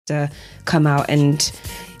to come out and,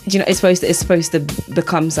 you know, it's supposed to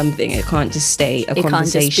become something. It can't just stay a conversation.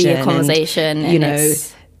 Can't just be a conversation. And, you know,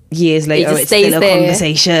 years later it's still a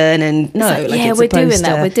conversation, and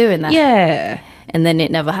we're doing that. Yeah. And then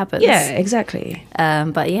it never happens. Yeah, exactly.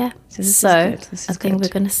 But yeah, so I think we're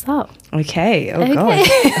going to start. Okay. Oh, God.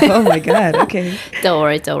 Oh, my God. Okay. Don't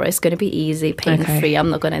worry. It's going to be easy, pain-free. Okay. I'm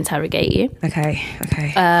not going to interrogate you. Okay.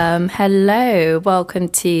 Hello. Welcome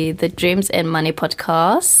to the Dreams and Money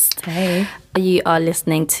podcast. Hey. You are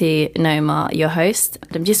listening to Noma, your host.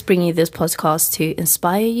 I'm just bringing you this podcast to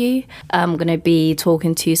inspire you. I'm going to be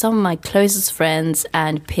talking to some of my closest friends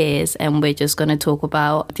and peers, and we're just going to talk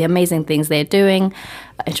about the amazing things they're doing.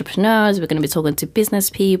 Entrepreneurs, we're going to be talking to business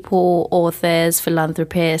people, authors,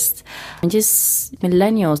 philanthropists, and just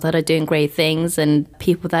millennials that are doing great things and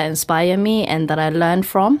people that inspire me and that I learn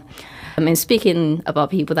from. And speaking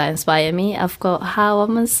about people that inspire me, I've got Hawa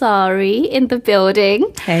Mansari in the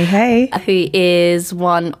building. Hey. Who is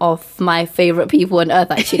one of my favourite people on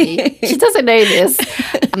earth, actually. She doesn't know this.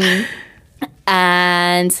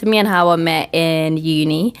 And me and Hawa met in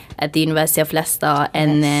uni at the University of Leicester.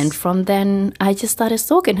 And then from then, I just started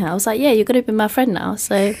stalking her. I was like, yeah, you're going to be my friend now.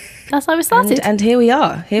 So that's how we started. And here we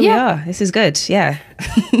are. We are. This is good. Yeah.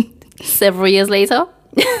 Several years later.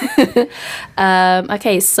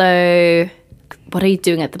 Okay, so what are you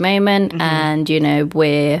doing at the moment? And you know,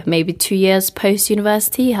 we're maybe 2 years post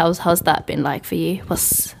university. How's that been like for you?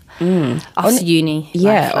 What's after uni?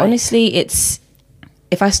 Yeah, like? honestly, it's,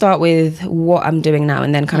 if I start with what I'm doing now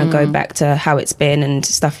and then kind of go back to how it's been and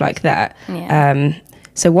stuff like that. Yeah.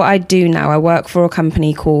 So what I do now, I work for a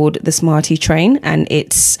company called the Smarty Train, and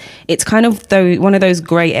it's kind of one of those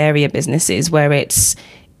grey area businesses where it's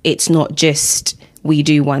not just we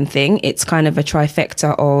do one thing. It's kind of a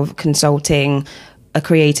trifecta of consulting, a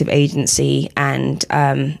creative agency, and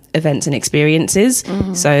events and experiences.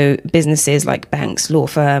 So businesses like banks, law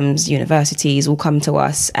firms, universities will come to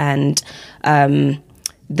us, and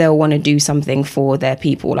they'll want to do something for their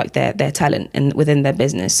people, like their talent and within their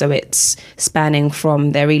business. So it's spanning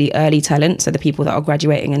from their really early talent, so the people that are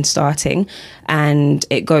graduating and starting, and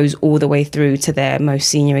it goes all the way through to their most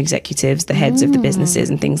senior executives, the heads of the businesses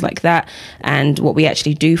and things like that. And what we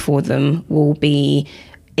actually do for them will be,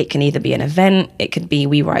 it can either be an event, it could be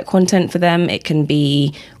we write content for them, it can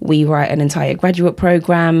be we write an entire graduate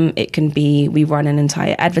program, it can be we run an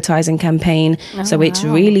entire advertising campaign. So it's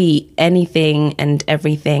really anything and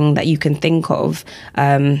everything that you can think of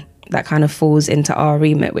that kind of falls into our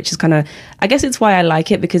remit, which is kind of, I guess it's why I like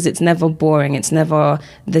it, because it's never boring. It's never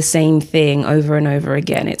the same thing over and over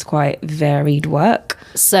again. It's quite varied work.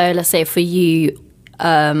 So let's say for you,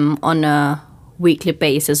 on a weekly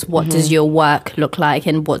basis, what does your work look like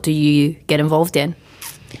and what do you get involved in?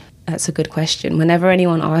 That's a good question. Whenever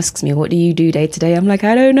anyone asks me, what do you do day to day? I'm like,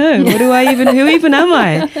 I don't know. Who even am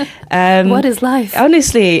I? What is life?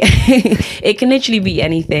 Honestly, it can literally be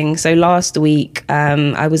anything. So last week,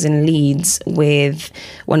 I was in Leeds with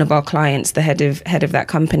one of our clients, the head of that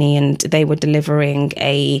company, and they were delivering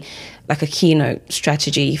a keynote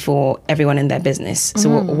strategy for everyone in their business. So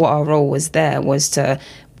what our role was there was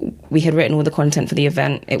we had written all the content for the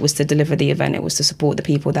event. It was to deliver the event. It was to support the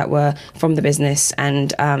people that were from the business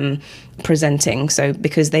and presenting. So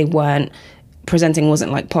because presenting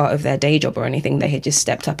wasn't like part of their day job or anything, they had just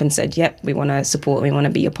stepped up and said, yep, we want to support, we want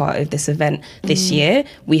to be a part of this event this year.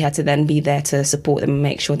 We had to then be there to support them and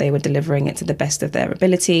make sure they were delivering it to the best of their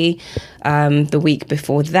ability. The week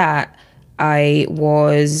before that, I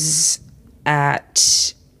was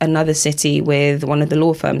at another city with one of the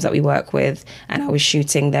law firms that we work with, and I was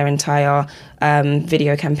shooting their entire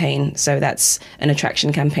video campaign. So that's an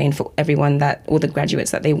attraction campaign for everyone, all the graduates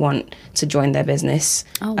that they want to join their business.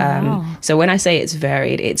 Oh, wow. So when I say it's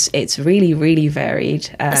varied, it's really, really varied.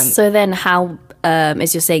 So then how,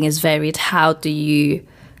 as you're saying, is varied, how do you,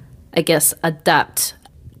 I guess, adapt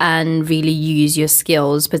and really use your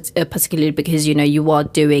skills, particularly because, you know, you are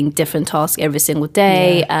doing different tasks every single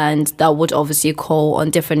day, and that would obviously call on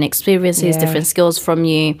different experiences, different skills from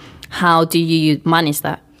you. How do you manage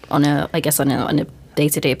that on a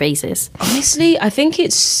day-to-day basis? Honestly, I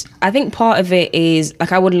think part of it is,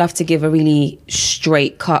 like, I would love to give a really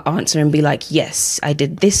straight cut answer and be like, yes, I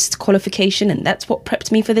did this qualification and that's what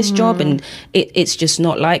prepped me for this job, and it's just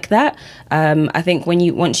not like that. I think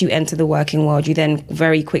once you enter the working world, you then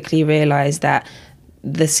very quickly realize that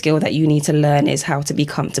the skill that you need to learn is how to be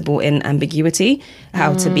comfortable in ambiguity,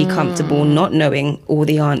 how to be comfortable not knowing all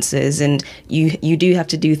the answers. And you do have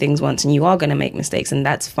to do things once, and you are going to make mistakes, and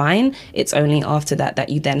that's fine. It's only after that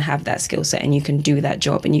you then have that skill set and you can do that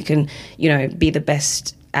job, and you can, you know, be the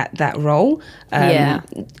best at that role.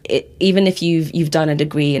 Even if you've done a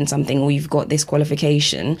degree in something or you've got this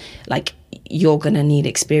qualification, like you're gonna need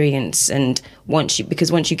experience, and once you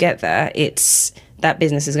get there, it's that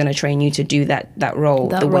business is going to train you to do that role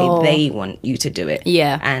way they want you to do it.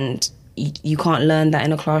 And you can't learn that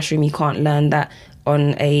in a classroom. You can't learn that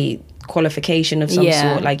on a qualification of some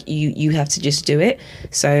sort. Like you have to just do it.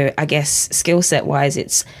 So I guess skill set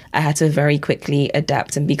wise, I had to very quickly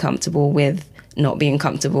adapt and be comfortable with not being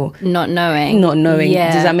comfortable, not knowing.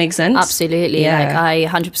 Does that make sense? Absolutely. Like I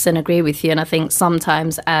 100% agree with you. And I think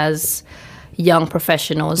sometimes as young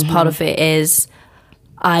professionals, part of it is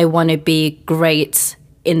I want to be great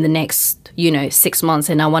in the next 6 months,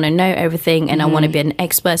 and I want to know everything, and I want to be an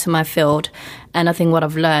expert in my field. And I think what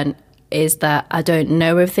I've learned is that I don't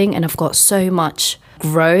know everything, and I've got so much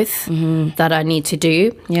growth that I need to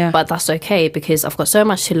do. But that's okay, because I've got so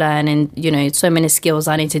much to learn, and so many skills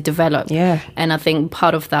I need to develop. And I think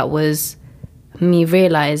part of that was me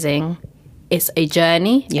realizing it's a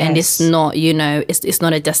journey, and it's not it's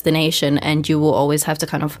not a destination, and you will always have to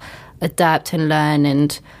kind of adapt and learn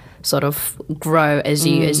and sort of grow as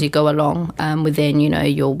you go along within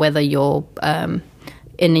whether you're in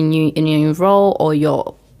a new role, or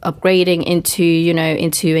you're upgrading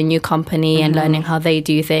into a new company and learning how they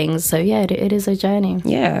do things. So it is a journey.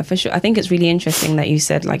 Yeah, for sure. I think it's really interesting that you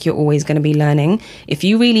said like you're always going to be learning. If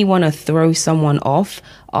you really want to throw someone off,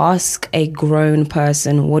 ask a grown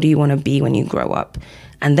person, what do you want to be when you grow up?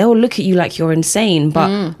 And they'll look at you like you're insane,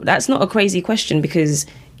 but that's not a crazy question, because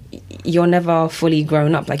you're never fully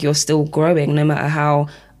grown up. Like you're still growing. No matter how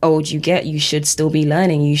old you get, you should still be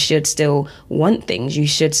learning. You should still want things. You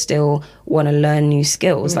should still want to learn new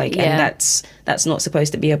skills. And that's not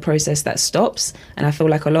supposed to be a process that stops. And I feel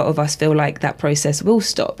like a lot of us feel like that process will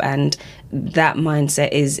stop, and that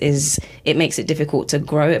mindset is it makes it difficult to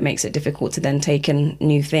grow. It makes it difficult to then take in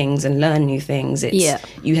new things and learn new things.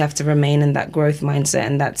 You have to remain in that growth mindset,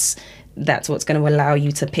 and that's what's going to allow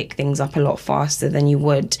you to pick things up a lot faster than you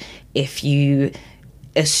would if you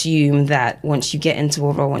assume that once you get into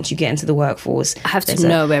a role, once you get into the workforce, I have to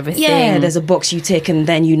know everything. Yeah, there's a box you tick and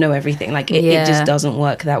then you know everything. Like it just doesn't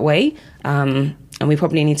work that way. And we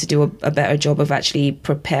probably need to do a better job of actually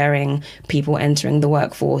preparing people entering the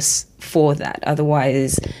workforce for that.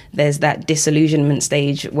 Otherwise, there's that disillusionment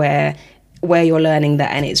stage where you're learning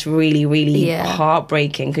that, and it's really, really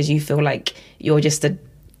heartbreaking, because you feel like you're just a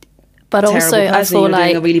but terrible also person. I feel you're like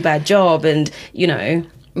doing a really bad job, and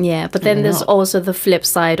but then there's also the flip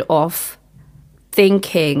side of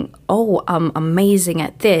thinking, oh, I'm amazing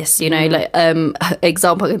at this, like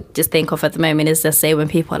example I could just think of at the moment is, let's say when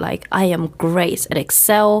people are like, I am great at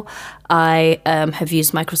Excel, I have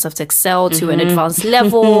used Microsoft Excel to an advanced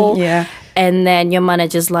level, and then your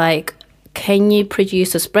manager's like, can you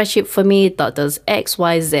produce a spreadsheet for me that does X,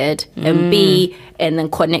 Y, Z and B, and then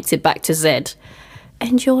connect it back to Z?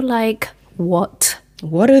 And you're like, what?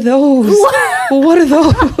 What are those? What are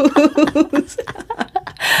those?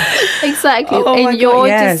 Exactly. And you're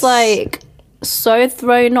just like so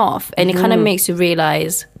thrown off, and it kind of makes you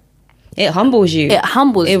realize. It humbles you. It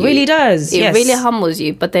humbles you. It really does. It really humbles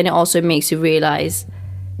you. But then it also makes you realize,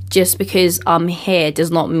 just because I'm here does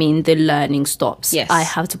not mean the learning stops. Yes. I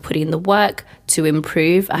have to put in the work to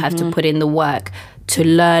improve. I have to put in the work to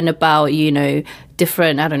learn about,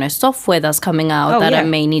 different, software that's coming out I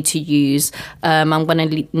may need to use. I'm going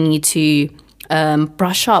to need to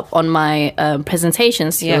brush up on my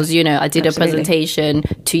presentation skills. I did a presentation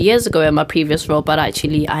 2 years ago in my previous role, but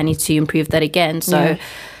actually I need to improve that again. So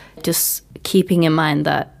just keeping in mind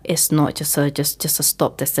that it's not just a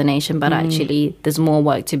stop destination, but actually there's more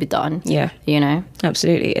work to be done.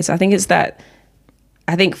 Absolutely.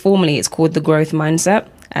 I think formally it's called the growth mindset,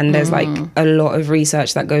 and there's like a lot of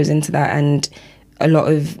research that goes into that, and a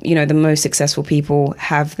lot of the most successful people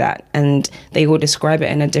have that, and they all describe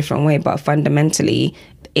it in a different way, but fundamentally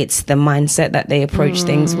it's the mindset that they approach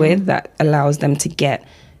things with that allows them to get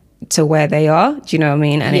to where they are. Do you know what I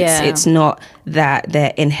mean? And it's not that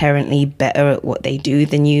they're inherently better at what they do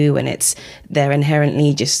than you, and they're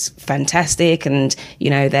inherently just fantastic, and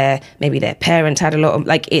maybe their parents had a lot of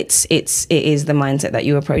it is the mindset that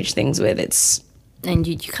you approach things with. And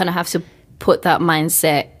you kind of have to put that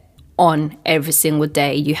mindset on every single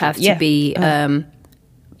day. You have to be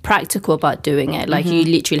practical about doing it. Like you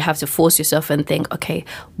literally have to force yourself and think, okay,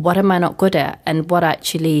 what am I not good at, and what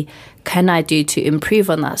actually can I do to improve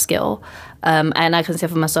on that skill? And I can say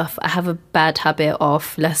for myself, I have a bad habit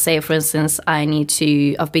of, let's say for instance,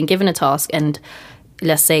 I've been given a task, and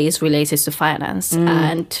let's say it's related to finance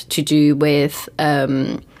and to do with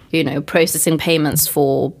processing payments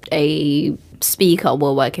for a speaker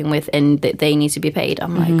we're working with and they need to be paid.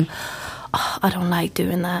 I'm like, oh, I don't like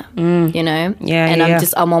doing that, you know? Yeah, and yeah.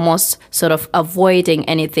 I'm almost sort of avoiding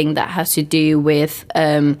anything that has to do with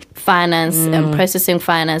finance and processing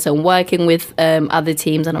finance and working with other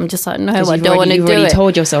teams. And I'm just like, no, I don't want to do it. You've already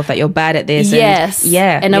told yourself that you're bad at this. Yes.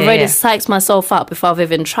 And I've already psyched myself up before I've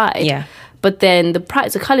even tried. Yeah. But then the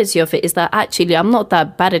practicality of it is that actually I'm not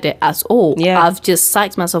that bad at it at all. Yeah. I've just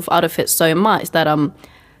psyched myself out of it so much that I'm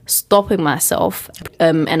stopping myself.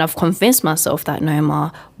 And I've convinced myself that,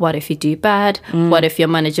 Noma, what if you do bad? What if your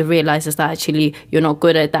manager realizes that actually you're not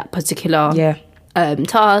good at that particular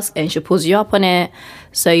task and she pulls you up on it?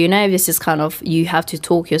 So, you know, this is kind of, you have to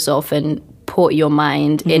talk yourself and put your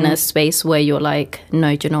mind in a space where you're like,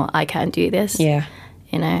 no, do you know what? I can't do this. Yeah.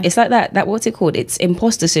 You know, it's like that what's it called, it's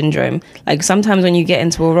imposter syndrome. Like sometimes when you get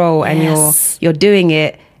into a role and you're doing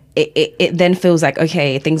it then feels like,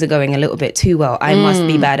 okay, things are going a little bit too well, I must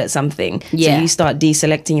be bad at something. So you start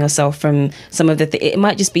deselecting yourself from some of the it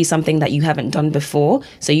might just be something that you haven't done before,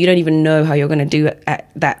 so you don't even know how you're going to do it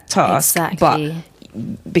at that task. But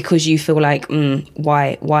because you feel like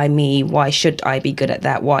why me, why should I be good at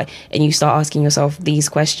that, why, and you start asking yourself these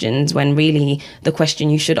questions when really the question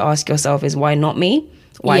you should ask yourself is, why not me?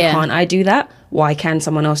 Why can't I do that? Why can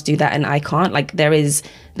someone else do that and I can't? Like there isn't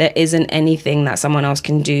anything that someone else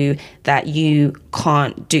can do that you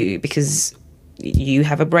can't do, because you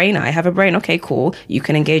have a brain, I have a brain. Okay, cool. You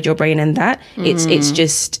can engage your brain in that. It's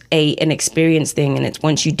just an experience thing, and it's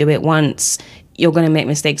once you do it once, you're gonna make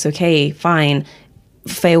mistakes. Okay, fine.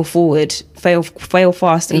 Fail forward. Fail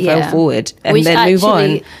fast and fail forward, and which then move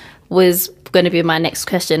on. Was going to be my next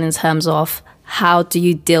question in terms of how do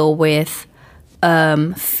you deal with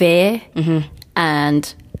fear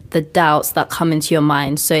and the doubts that come into your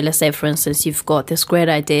mind. So let's say, for instance, you've got this great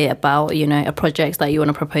idea about, you know, a project that you want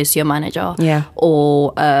to propose to your manager,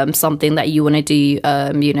 or something that you want to do,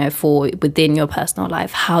 you know, for within your personal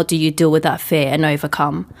life. How do you deal with that fear and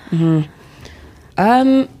overcome?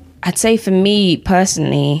 I'd say for me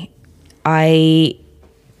personally,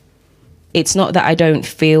 it's not that I don't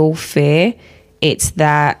feel fear, it's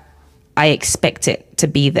that I expect it to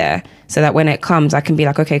be there, so that when it comes, I can be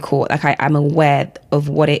like, okay, cool. Like I'm aware of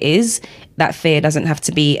what it is. That fear doesn't have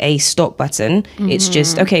to be a stop button. It's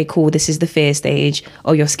just, okay, cool. This is the fear stage.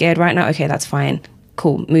 Oh, you're scared right now? Okay, that's fine.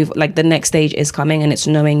 Cool. Move. Like the next stage is coming, and it's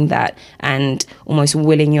knowing that and almost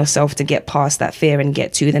willing yourself to get past that fear and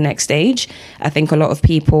get to the next stage. I think a lot of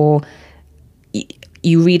people,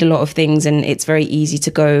 you read a lot of things and it's very easy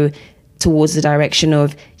to go towards the direction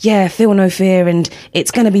of, feel no fear and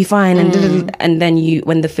it's going to be fine. And then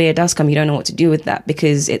when the fear does come, you don't know what to do with that,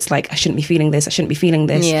 because it's like, I shouldn't be feeling this. I shouldn't be feeling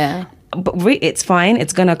this. Yeah. But it's fine.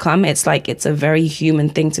 It's going to come. It's like, it's a very human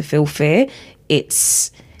thing to feel fear.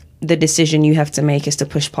 It's the decision you have to make is to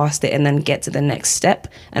push past it and then get to the next step.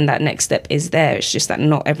 And that next step is there. It's just that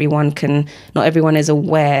not everyone is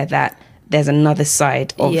aware that there's another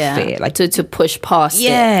side of fear. Like to push past it.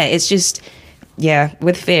 Yeah, it's just... Yeah,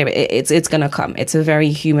 with fear, it's gonna come. It's a very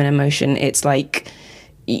human emotion. It's like,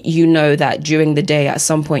 you know that during the day at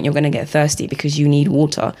some point you're gonna get thirsty because you need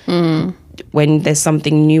water. When there's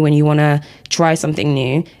something new, when you wanna try something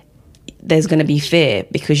new, there's gonna be fear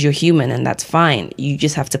because you're human, and that's fine. You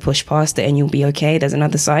just have to push past it and you'll be okay. There's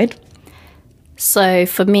another side. So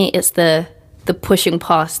for me, it's the pushing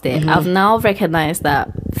past it. I've now recognized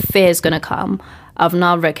that fear is gonna come. I've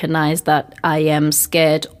now recognized that I am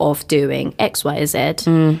scared of doing X, Y, Z.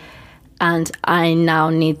 And I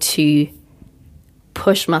now need to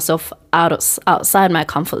push myself outside my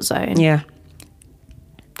comfort zone. Yeah.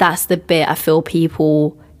 That's the bit I feel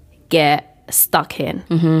people get stuck in.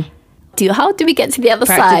 How do we get to the other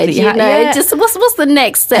side? You know, just what's the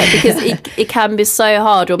next step? Because it can be so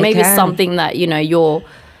hard, or maybe something that, you know, you're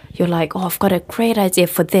like, oh, I've got a great idea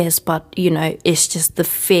for this, but, you know, it's just the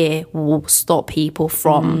fear will stop people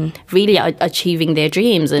from really achieving their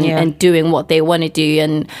dreams and doing what they want to do,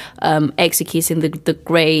 and executing the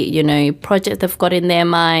great, you know, project they've got in their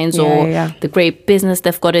minds, or the great business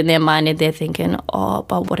they've got in their mind, and they're thinking, oh,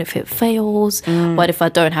 but what if it fails? What if I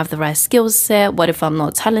don't have the right skill set? What if I'm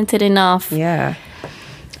not talented enough? Yeah.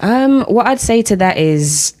 What I'd say to that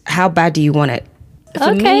is, how bad do you want it?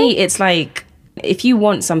 For me, it's like, if you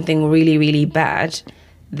want something really, really bad,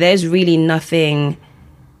 there's really nothing,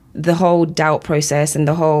 the whole doubt process and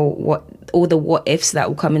all the what ifs that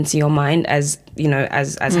will come into your mind, as you know,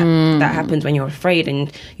 as that happens when you're afraid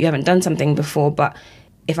and you haven't done something before. But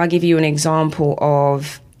if I give you an example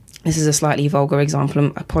of, this is a slightly vulgar example,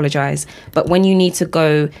 I apologize, but when you need to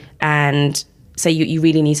go and say you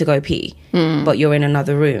really need to go pee, but you're in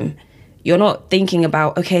another room, you're not thinking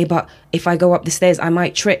about, okay, but if I go up the stairs, I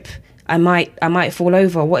might trip. I might fall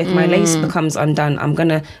over. What if my lace becomes undone? I'm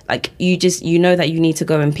gonna, like, you know that you need to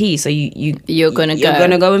go and pee, so you're gonna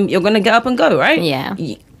go and you're gonna get up and go, right? Yeah.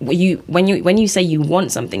 When you say you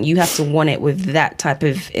want something, you have to want it with that type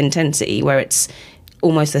of intensity where it's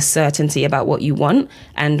almost a certainty about what you want.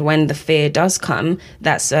 And when the fear does come,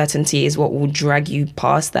 that certainty is what will drag you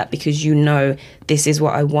past that, because you know, this is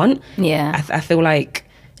what I want. Yeah. I feel like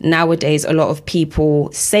nowadays a lot of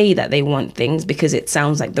people say that they want things because it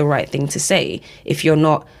sounds like the right thing to say. If you're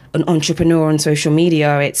not an entrepreneur on social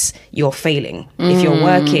media, it's you're failing. If you're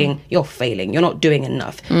working, you're failing. You're not doing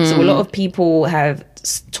enough. So a lot of people have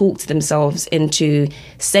talked themselves into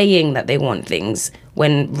saying that they want things,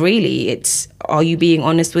 when really it's, are you being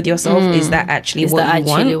honest with yourself? Is that actually what you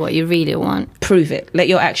want? Is that what you really want? Prove it. Let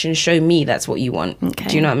your actions show me that's what you want. Okay.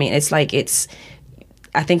 Do you know what I mean? It's like,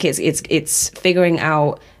 I think it's figuring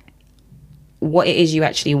out what it is you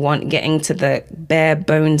actually want, getting to the bare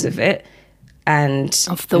bones of it, and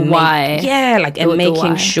of the why. Yeah, like, and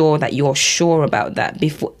making sure that you're sure about that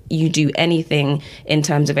before you do anything in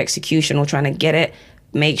terms of execution or trying to get it.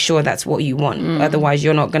 Make sure that's what you want. Otherwise,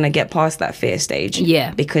 you're not going to get past that fear stage.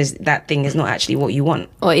 Yeah. Because that thing is not actually what you want.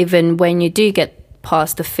 Or even when you do get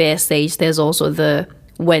past the fear stage, there's also the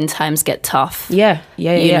when times get tough. Yeah.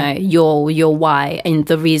 You know, your why and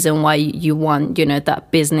the reason why you want, you know,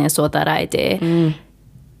 that business or that idea.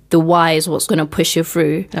 The why is what's going to push you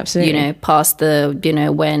through. Absolutely. You know, past the, you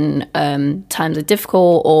know, when times are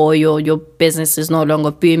difficult or your business is no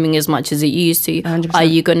longer booming as much as it used to. 100%. Are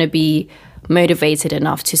you going to be motivated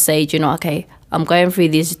enough to say, you know, okay, I'm going through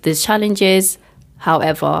these challenges.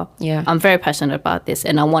 However, I'm very passionate about this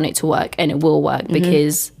and I want it to work, and it will work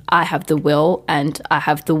because I have the will and I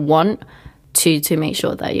have the want to make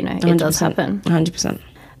sure that, you know, it does happen. 100%.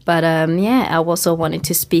 But I also wanted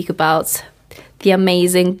to speak about the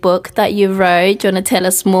amazing book that you wrote. Do you want to tell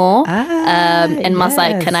us more?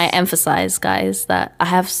 Can I emphasize, guys, that I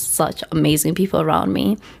have such amazing people around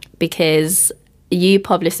me, because you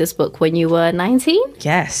published this book when you were 19?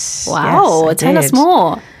 Yes. Wow. Yes, tell us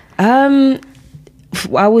more.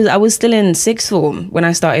 I was still in sixth form when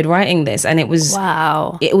I started writing this, and it was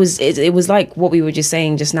it was like what we were just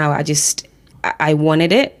saying just now. I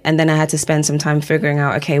wanted it, and then I had to spend some time figuring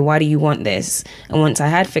out, okay, why do you want this? And once I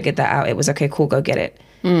had figured that out, it was okay, cool, go get it.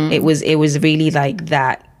 It was really like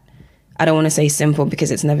that. I don't want to say simple,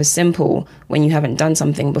 because it's never simple when you haven't done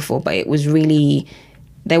something before, but it was really,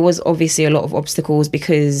 there was obviously a lot of obstacles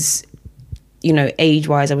because, you know,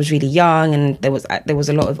 age-wise, I was really young, and there was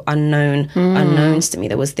a lot of unknowns to me.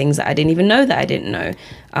 There was things that I didn't even know that I didn't know.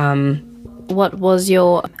 What was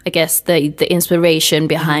your, I guess, the inspiration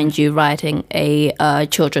behind you writing a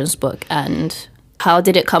children's book, and how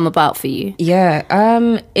did it come about for you? Yeah,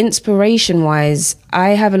 inspiration-wise, I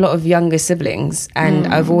have a lot of younger siblings, and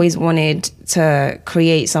I've always wanted to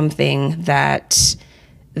create something that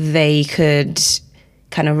they could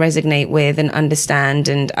kind of resonate with and understand.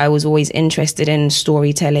 And I was always interested in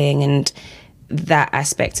storytelling and that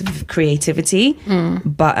aspect of creativity.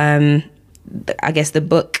 But I guess the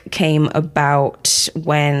book came about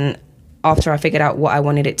after I figured out what I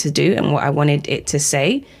wanted it to do and what I wanted it to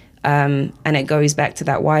say. And it goes back to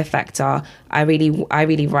that why factor. I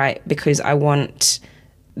really write because I want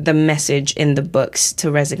the message in the books to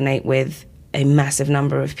resonate with a massive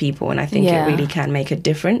number of people, and I think it really can make a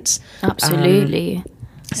difference. Absolutely.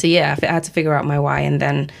 So I had to figure out my why and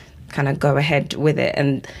then kind of go ahead with it.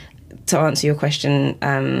 And to answer your question,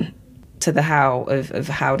 to the how of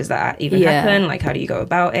how does that even happen? Like, how do you go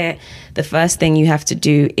about it? The first thing you have to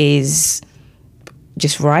do is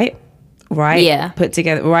just write. Put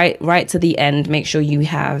together, right to the end. Make sure you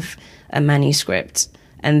have a manuscript,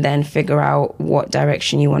 and then figure out what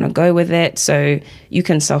direction you want to go with it. So you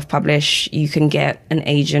can self-publish, you can get an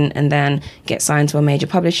agent and then get signed to a major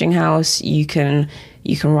publishing house. You can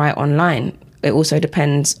write online. It also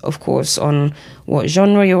depends, of course, on what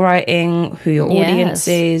genre you're writing, who your audience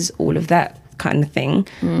is, all of that kind of thing.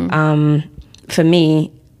 For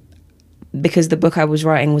me, because the book I was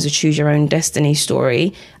writing was a choose your own destiny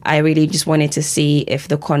story, I really just wanted to see if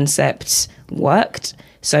the concept worked.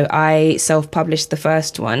 So I self-published the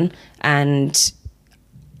first one, and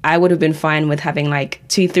I would have been fine with having like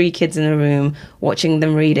 2-3 kids in a room, watching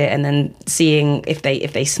them read it, and then seeing if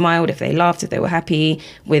they smiled, if they laughed, if they were happy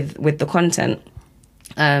with the content.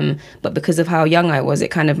 But because of how young I was,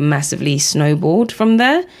 it kind of massively snowballed from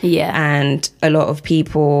there. Yeah. And a lot of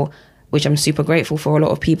people which I'm super grateful for. A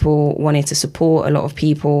lot of people wanted to support. A lot of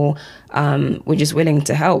people were just willing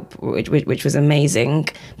to help, which was amazing.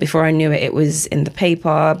 Before I knew it, it was in the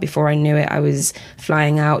paper. Before I knew it, I was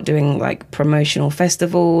flying out doing like promotional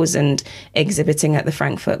festivals and exhibiting at the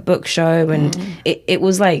Frankfurt Book Show. And it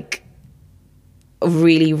was like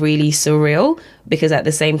really, really surreal, because at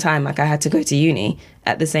the same time, like I had to go to uni.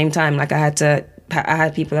 At the same time, like I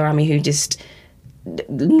had people around me who just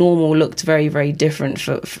normal looked very, very different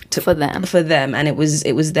for them, and it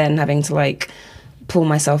was then having to like pull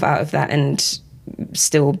myself out of that and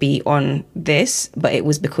still be on this. But it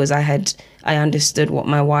was because I understood what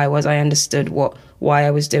my why was. I understood why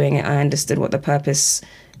I was doing it. I understood what the purpose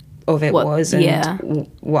of it was, and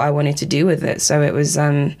what I wanted to do with it. So it was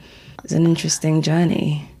an interesting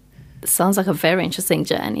journey. Sounds like a very interesting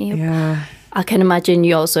journey. Yeah, I can imagine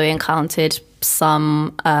you also encountered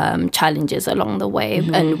some challenges along the way.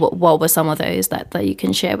 And what were some of those that you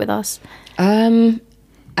can share with us?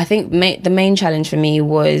 I think the main challenge for me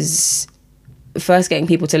was first getting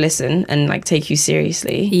people to listen and like take you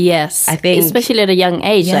seriously. Yes, I think, especially at a young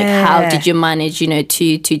age. Like, how did you manage,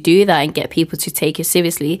 to do that and get people to take you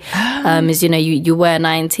seriously? As you were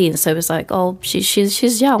 19, so it was like, oh,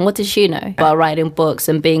 she's young. What does she know about writing books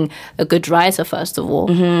and being a good writer? First of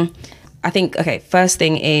all, I think first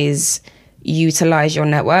thing is utilize your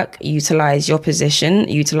network, utilize your position,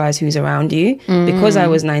 utilize who's around you. Because I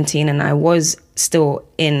was 19 and I was still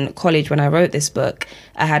in college when I wrote this book,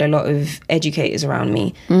 I had a lot of educators around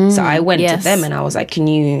me. So I went to them and I was like, can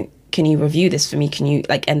you review this for me? Can you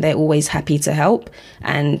and they're always happy to help.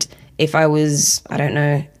 And if I was, I don't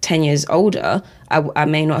know, 10 years older, I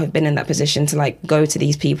may not have been in that position to like go to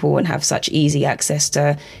these people and have such easy access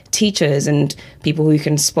to teachers and people who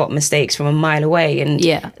can spot mistakes from a mile away. And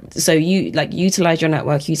so you like utilize your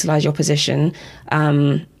network, utilize your position.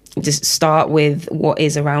 Just start with what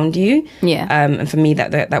is around you. And for me,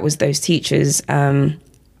 that was those teachers.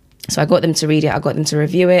 So I got them to read it, I got them to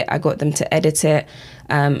review it, I got them to edit it,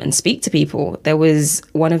 and speak to people. There was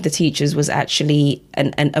one of the teachers was actually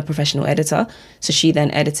a professional editor, so she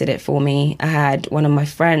then edited it for me. I had one of my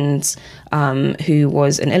friends who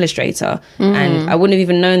was an illustrator, and I wouldn't have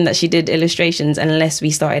even known that she did illustrations unless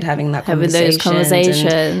we started having those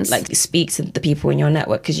conversations. And, like, speak to the people in your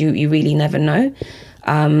network, because you really never know.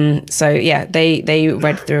 So yeah, they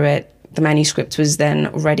read through it. The manuscript was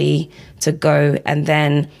then ready to go, and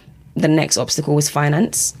then the next obstacle was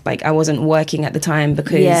finance. Like, I wasn't working at the time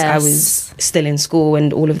because I was still in school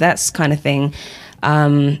and all of that kind of thing.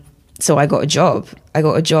 So I got a job.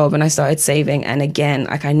 And I started saving. And again,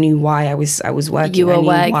 like, I knew why I was working. You were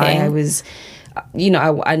working. Why I was,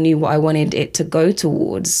 I knew what I wanted it to go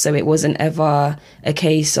towards. So it wasn't ever a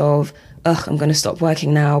case of, I'm going to stop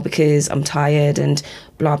working now because I'm tired and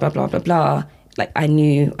blah, blah, blah, blah, blah. Like, I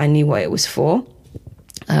knew what it was for.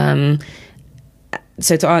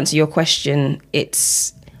 So to answer your question,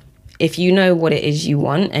 it's, if you know what it is you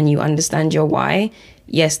want and you understand your why,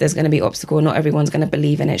 yes, there's going to be obstacle. Not everyone's going to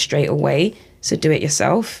believe in it straight away. So do it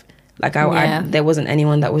yourself. Like, there wasn't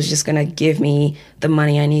anyone that was just going to give me the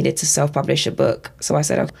money I needed to self-publish a book. So I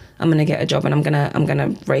said, I'm going to get a job and I'm going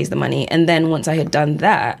to raise the money. And then once I had done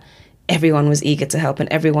that, everyone was eager to help and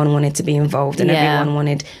everyone wanted to be involved and everyone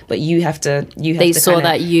wanted, but they saw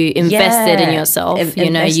that you invested in yourself.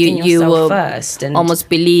 You were first and almost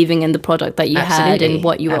believing in the product that you had and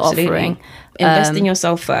what you were offering. Invest in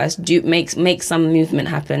yourself first. Make some movement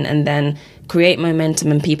happen, and then create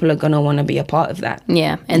momentum, and people are gonna want to be a part of that.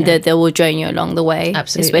 They will join you along the way.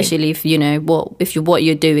 Absolutely. Especially if what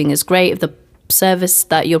you're doing is great, if the service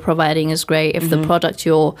that you're providing is great, if the product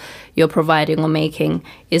you're providing or making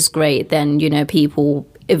is great, then people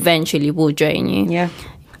eventually will join you.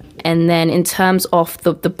 And then in terms of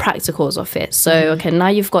the practicals of it, so okay, now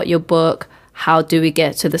you've got your book, how do we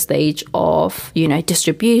get to the stage of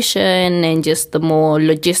distribution and just the more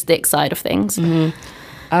logistic side of things?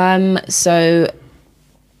 So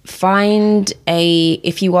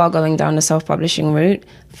if you are going down the self-publishing route,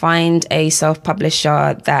 find a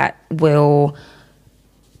self-publisher that will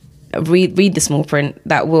read the small print,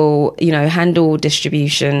 that will handle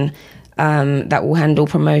distribution, that will handle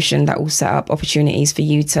promotion, that will set up opportunities for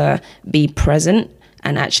you to be present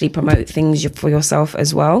and actually promote things for yourself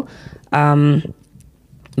as well.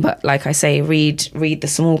 But like I say, read the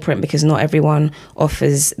small print, because not everyone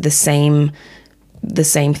offers the same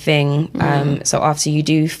thing. So after you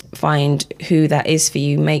do find who that is for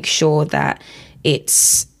you, make sure that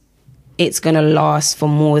it's it's going to last for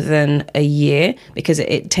more than a year, because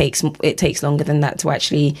it takes longer than that to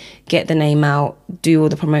actually get the name out, do all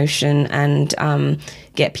the promotion, and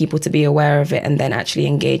get people to be aware of it, and then actually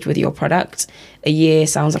engage with your product. A year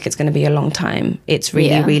sounds like it's going to be a long time. It's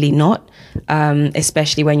really, really not,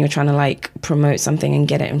 especially when you're trying to like promote something and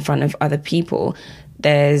get it in front of other people.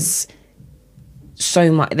 There's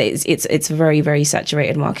so much, it's a very, very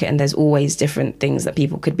saturated market, and there's always different things that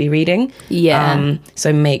people could be reading.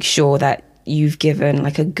 So make sure that you've given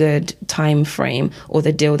like a good time frame, or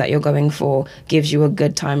the deal that you're going for gives you a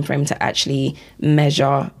good time frame to actually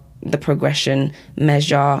measure the progression,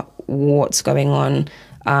 measure what's going on.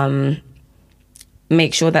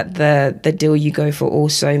 Make sure that the deal you go for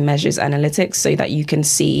also measures analytics, so that you can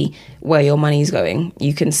see where your money's going.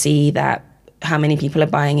 You can see that how many people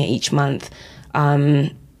are buying it each month.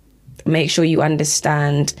 Make sure you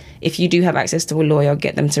understand, if you do have access to a lawyer,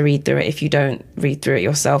 get them to read through it. If you don't, read through it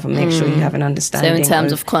yourself, and make sure you have an understanding. So in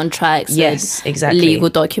terms of contracts, yes, exactly, legal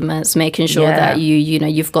documents, making sure that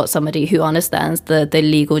you've got somebody who understands the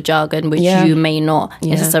legal jargon, which you may not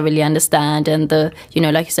necessarily understand, and the,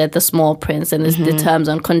 like you said, the small prints and the terms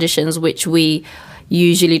and conditions, which we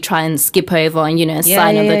usually try and skip over and and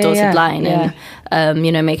sign on the dotted line,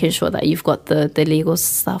 and making sure that you've got the legal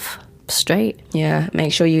stuff straight.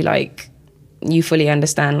 Make sure you fully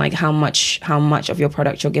understand like how much of your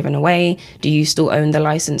product you're giving away. Do you still own the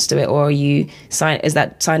license to it, or are you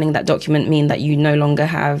signing that document mean that you no longer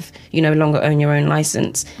own your own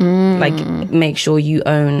license? Like, make sure you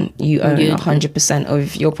own 100%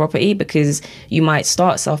 of your property, because you might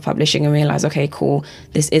start self-publishing and realize, okay, cool,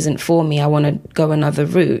 this isn't for me, I want to go another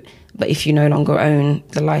route. But if you no longer own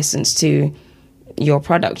the license to your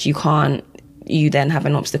product, you then have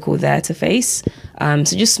an obstacle there to face. So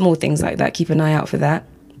just small things like that. Keep an eye out for that.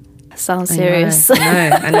 Sounds serious.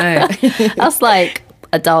 I know. That's like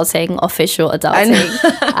adulting, official adulting.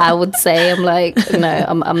 I would say. I'm like, no,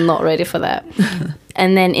 I'm not ready for that.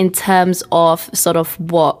 And then in terms of sort of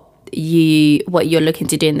what you're looking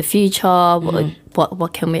to do in the future,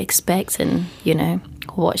 what can we expect, and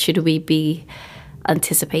what should we be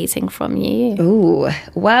anticipating from you? Ooh,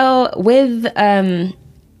 well, with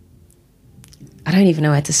I don't even know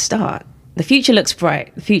where to start. The future looks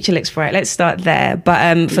bright. Let's start there.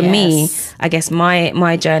 But for me, I guess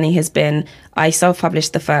my journey has been, I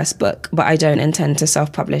self-published the first book, but I don't intend to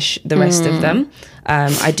self-publish the rest of them.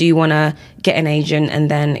 I do want to get an agent and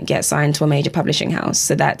then get signed to a major publishing house.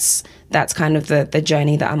 So that's kind of the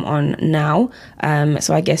journey that I'm on now.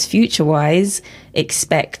 So I guess future-wise,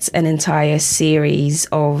 expect an entire series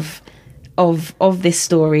of this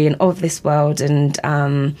story and of this world, and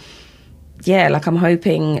I'm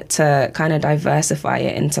hoping to kind of diversify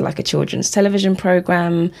it into like a children's television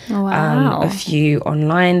program, a few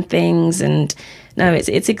online things, and no, it's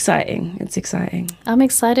exciting. It's exciting. I'm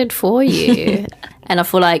excited for you. And I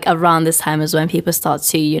feel like around this time is when people start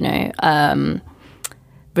to,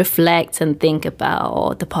 reflect and think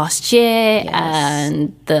about the past year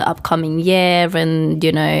and the upcoming year, and,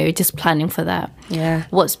 just planning for that. Yeah.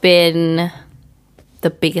 What's been the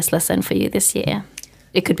biggest lesson for you this year?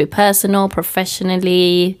 It could be personal,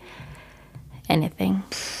 professionally, anything.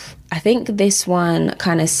 I think this one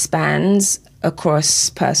kind of spans across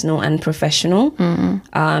personal and professional.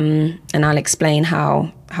 And I'll explain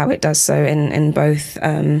how it does so in both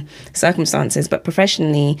circumstances. But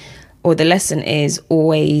professionally, or the lesson is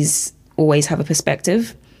always have a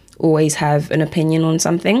perspective, always have an opinion on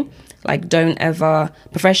something. Like, don't ever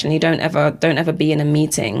be in a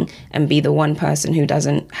meeting and be the one person who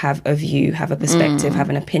doesn't have a view, have a perspective, have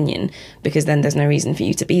an opinion, because then there's no reason for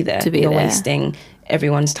you to be there. You're wasting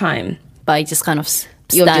everyone's time. By just kind of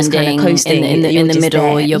You're just kind of coasting in the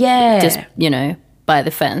middle. There. You're just, by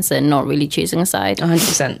the fence and not really choosing a side.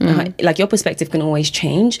 100%. Like, your perspective can always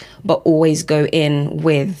change, but always go in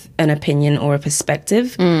with an opinion or a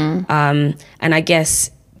perspective. And I guess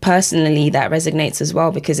personally that resonates as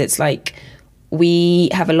well, because it's like we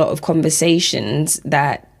have a lot of conversations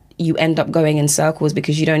that you end up going in circles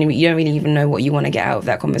because you don't really even know what you want to get out of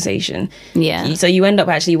that conversation. So you end up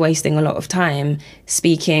actually wasting a lot of time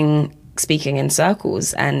speaking in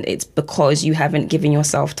circles, and it's because you haven't given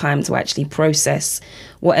yourself time to actually process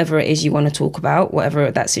whatever it is you want to talk about,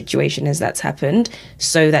 whatever that situation is that's happened,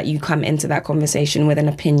 so that you come into that conversation with an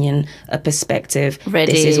opinion, a perspective.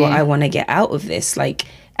 Ready. This is what I want to get out of this.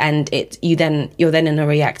 And you're then in a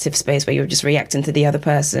reactive space where you're just reacting to the other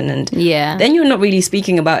person, and then you're not really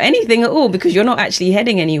speaking about anything at all, because you're not actually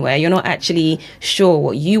heading anywhere. You're not actually sure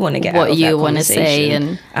what you want to get out of that conversation,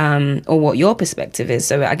 what you want to say, or what your perspective is.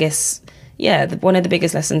 So I guess yeah, one of the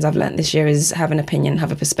biggest lessons I've learned this year is have an opinion,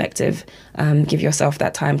 have a perspective, give yourself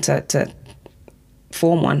that time to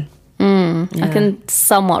form one. I can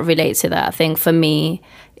somewhat relate to that. I think for me,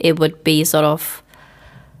 it would be sort of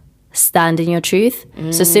stand in your truth.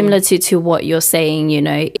 So similar to what you're saying, you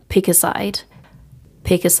know, pick a side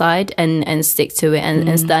and stick to it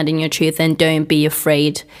and stand in your truth, and don't be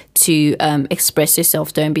afraid to express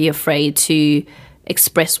yourself. Don't be afraid to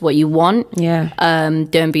express what you want.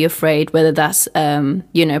 Don't be afraid, whether that's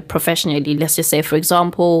you know, professionally. Let's just say, for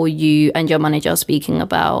example, you and your manager are speaking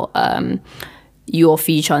about your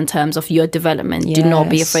future in terms of your development. Do not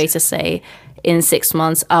be afraid to say, in 6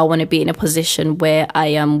 months I want to be in a position where I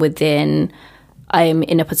am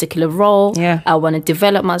in a particular role. I want to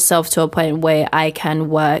develop myself to a point where I can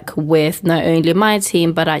work with not only my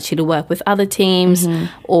team but actually work with other teams.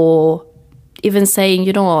 Or even saying,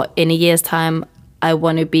 you know what, in a year's time I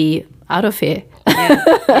want to be out of here.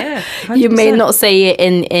 You may not say it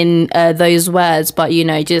in those words, but you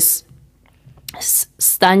know, just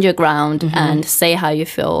stand your ground and say how you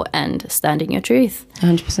feel and stand in your truth.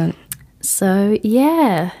 100%. So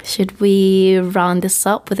yeah, should we round this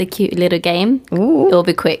up with a cute little game? Ooh. It'll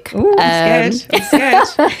be quick. Ooh, I'm scared.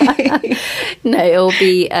 No, it'll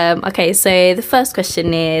be okay. So the first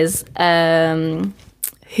question is,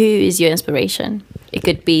 who is your inspiration? It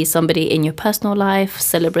could be somebody in your personal life,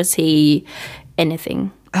 celebrity,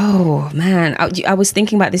 anything. Oh man, I was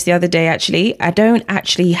thinking about this the other day. Actually, I don't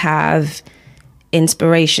actually have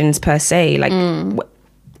inspirations per se, like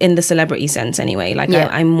in the celebrity sense anyway. Like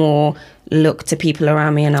I more look to people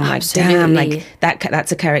around me and I'm Absolutely. like, damn, like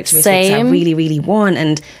that's a characteristic I really, really want,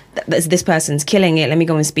 and this person's killing it. Let me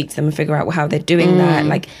go and speak to them and figure out how they're doing that.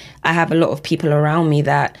 Like I have a lot of people around me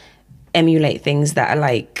that emulate things that are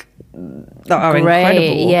like that are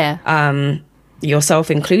incredible. Yourself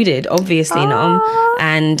included, obviously, Nom.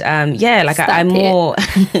 And I'm more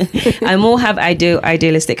I more have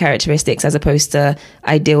idealistic characteristics as opposed to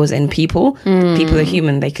ideals in people. People are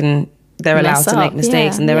human. They're allowed to make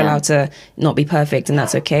mistakes, and they're allowed to not be perfect, and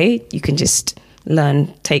that's okay. You can just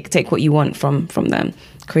learn, take what you want from them,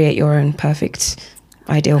 create your own perfect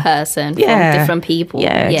ideal person from different people.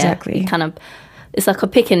 Exactly. It's like a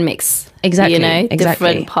pick and mix. Exactly. You know,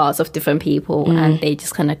 different parts of different people, and they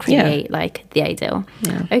just kind of create like the ideal.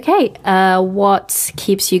 Okay. What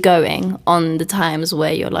keeps you going on the times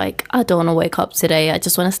where you're like, I don't want to wake up today, I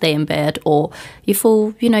just want to stay in bed, or you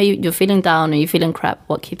feel, you know, you're feeling down or you're feeling crap?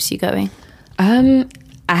 What keeps you going? I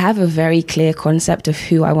have a very clear concept of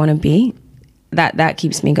who I want to be. That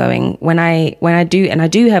keeps me going. When I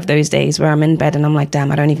do have those days where I'm in bed and I'm like, damn,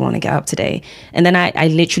 I don't even want to get up today. And then I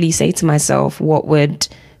literally say to myself, what would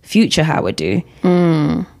future Howard do?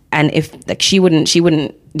 And if like she wouldn't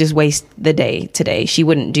just waste the day today, she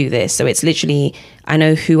wouldn't do this. So it's literally, I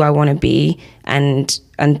know who I want to be, and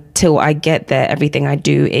until I get there, everything I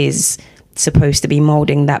do is supposed to be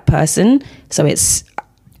molding that person. So it's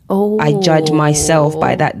I judge myself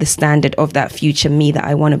by the standard of that future me that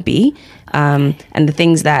I want to be. And the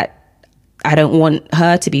things that I don't want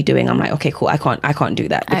her to be doing, I'm like, okay, cool, I can't do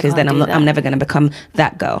that, because then I'm never going to become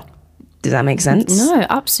that girl. Does that make sense? No,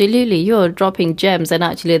 absolutely. You're dropping gems, and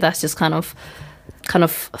actually that's just kind of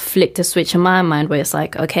flicked a switch in my mind where it's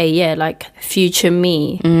like, okay, yeah, like future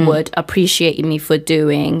me would appreciate me for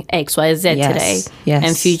doing X, Y, Z today.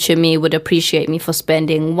 And future me would appreciate me for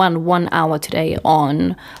spending one hour today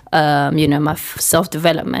on, you know, my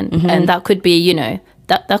self-development. And that could be, you know,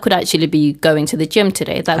 that could actually be going to the gym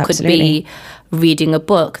today. That could be reading a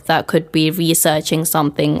book. That could be researching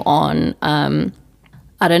something on,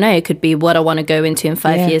 I don't know, it could be what I want to go into in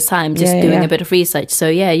 5 years' time, just doing a bit of research. So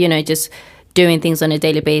yeah, you know, just doing things on a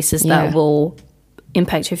daily basis that will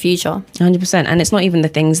impact your future. 100%. And it's not even the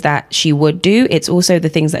things that she would do, it's also the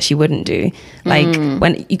things that she wouldn't do. Like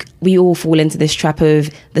when we all fall into this trap of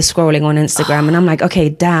the scrolling on Instagram, and I'm like, okay,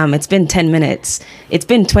 damn, it's been 10 minutes, it's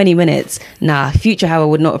been 20 minutes. Nah, future Howard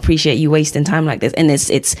would not appreciate you wasting time like this. And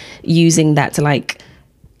it's using that to like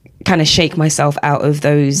kind of shake myself out of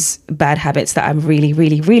those bad habits that I'm really,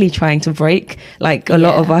 really, really trying to break. Like a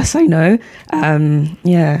lot of us, I know.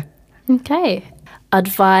 Okay.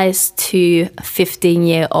 Advice to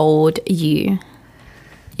 15-year-old you.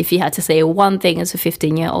 If you had to say one thing as a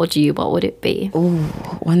 15-year-old you, what would it be? Ooh,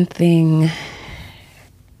 one thing.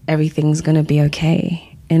 Everything's gonna be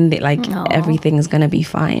okay. And everything's gonna be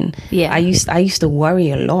fine. Yeah. I used to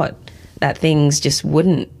worry a lot that things just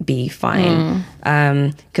wouldn't be fine.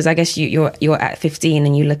 Because I guess you're at 15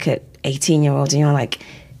 and you look at 18-year-olds and you're like,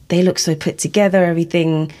 they look so put together,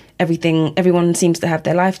 everyone seems to have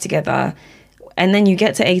their life together. And then you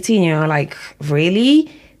get to 18 and you're like, really?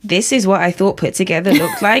 this is what I thought put together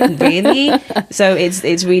looked like. Really? So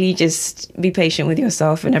it's really just be patient with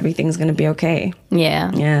yourself, and everything's gonna be okay.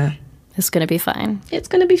 Yeah. Yeah. It's going to be fine. It's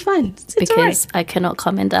gonna be fine. It's Because all right. I cannot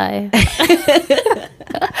come and die.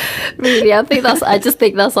 Really, I just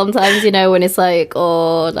think that sometimes, you know, when it's like,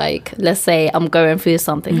 or like, let's say I'm going through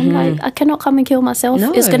something, I'm like, I cannot come and kill myself.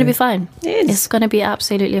 No. It's going to be fine. It is. It's going to be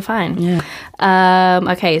absolutely fine. Yeah.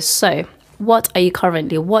 Okay, so what are you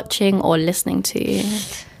currently watching or listening to?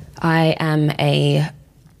 I am a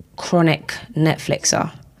chronic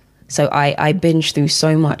Netflixer. So I binge through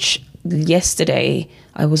so much. Yesterday,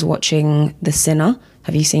 I was watching The Sinner.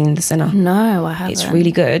 Have you seen The Sinner? No, I haven't. It's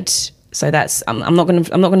really good. So that's I'm not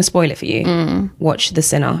gonna spoil it for you. Watch The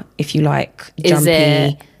Sinner if you like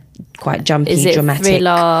jumpy, quite jumpy, Is it dramatic,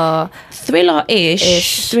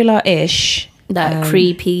 thriller-ish. That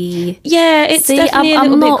creepy. Yeah, it's See, definitely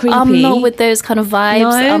I'm a little not, bit creepy. I'm not with those kind of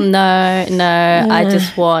vibes. No? No. I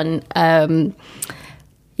just want,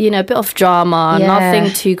 you know, a bit of drama, Yeah.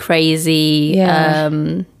 nothing too crazy. Yeah.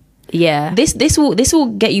 Yeah. This will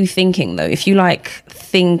get you thinking though. If you like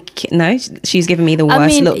think, no, she's giving me the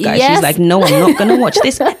worst mean, look, guys. yes. She's like, no, I'm not gonna watch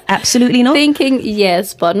this. Absolutely not. Thinking,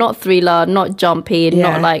 yes, but not thriller, not jumpy,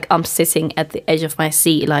 Yeah. not like I'm sitting at the edge of my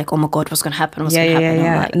seat, like, oh my God, what's going to happen? What's Yeah, going to yeah, happen?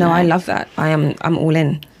 yeah. I'm like, No, I love that. I'm all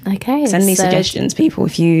in. Okay. Send me so- suggestions, people.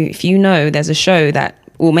 If you know there's a show that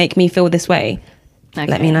will make me feel this way, let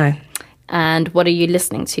Okay. me know. And what are you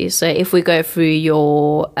listening to? So if we go through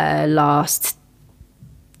your last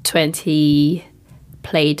 20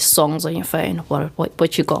 played songs on your phone,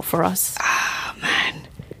 what you got for us?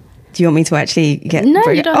 Do you want me to actually get? No,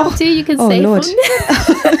 you don't have to. You can say Lord.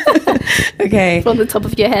 Okay. from the top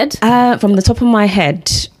of your head. From the top of my head,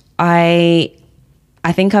 I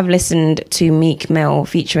think I've listened to Meek Mill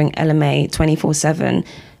featuring LMA 24/7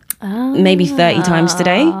 maybe 30 times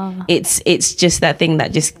today. It's just that thing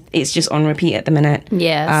that it's just on repeat at the minute.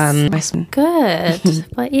 Yes. Good.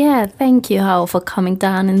 But yeah, thank you, Hal, for coming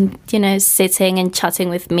down and, you know, sitting and chatting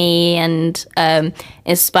with me and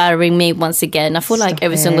inspiring me once again. I feel like Stop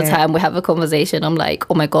every single it. time we have a conversation, I'm like,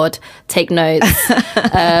 oh my God, take notes.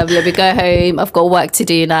 Let me go home. I've got work to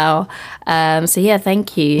do now. So yeah,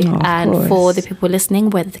 thank you. Of And course. for the people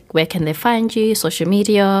listening, where can they find you? Social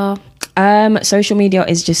media? Social media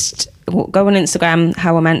is just go on Instagram,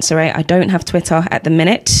 How Emancipate. I don't have Twitter at the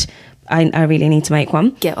minute. I really need to make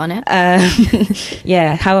one. Get on it.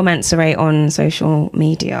 Yeah, How Emancipate on social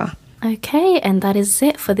media. Okay, and that is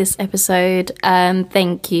it for this episode.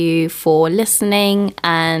 Thank you for listening.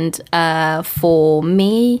 And for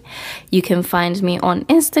me, you can find me on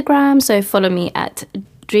Instagram. So follow me at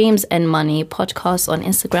Dreams and Money Podcast on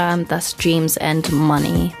Instagram. That's Dreams and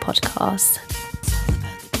Money Podcast.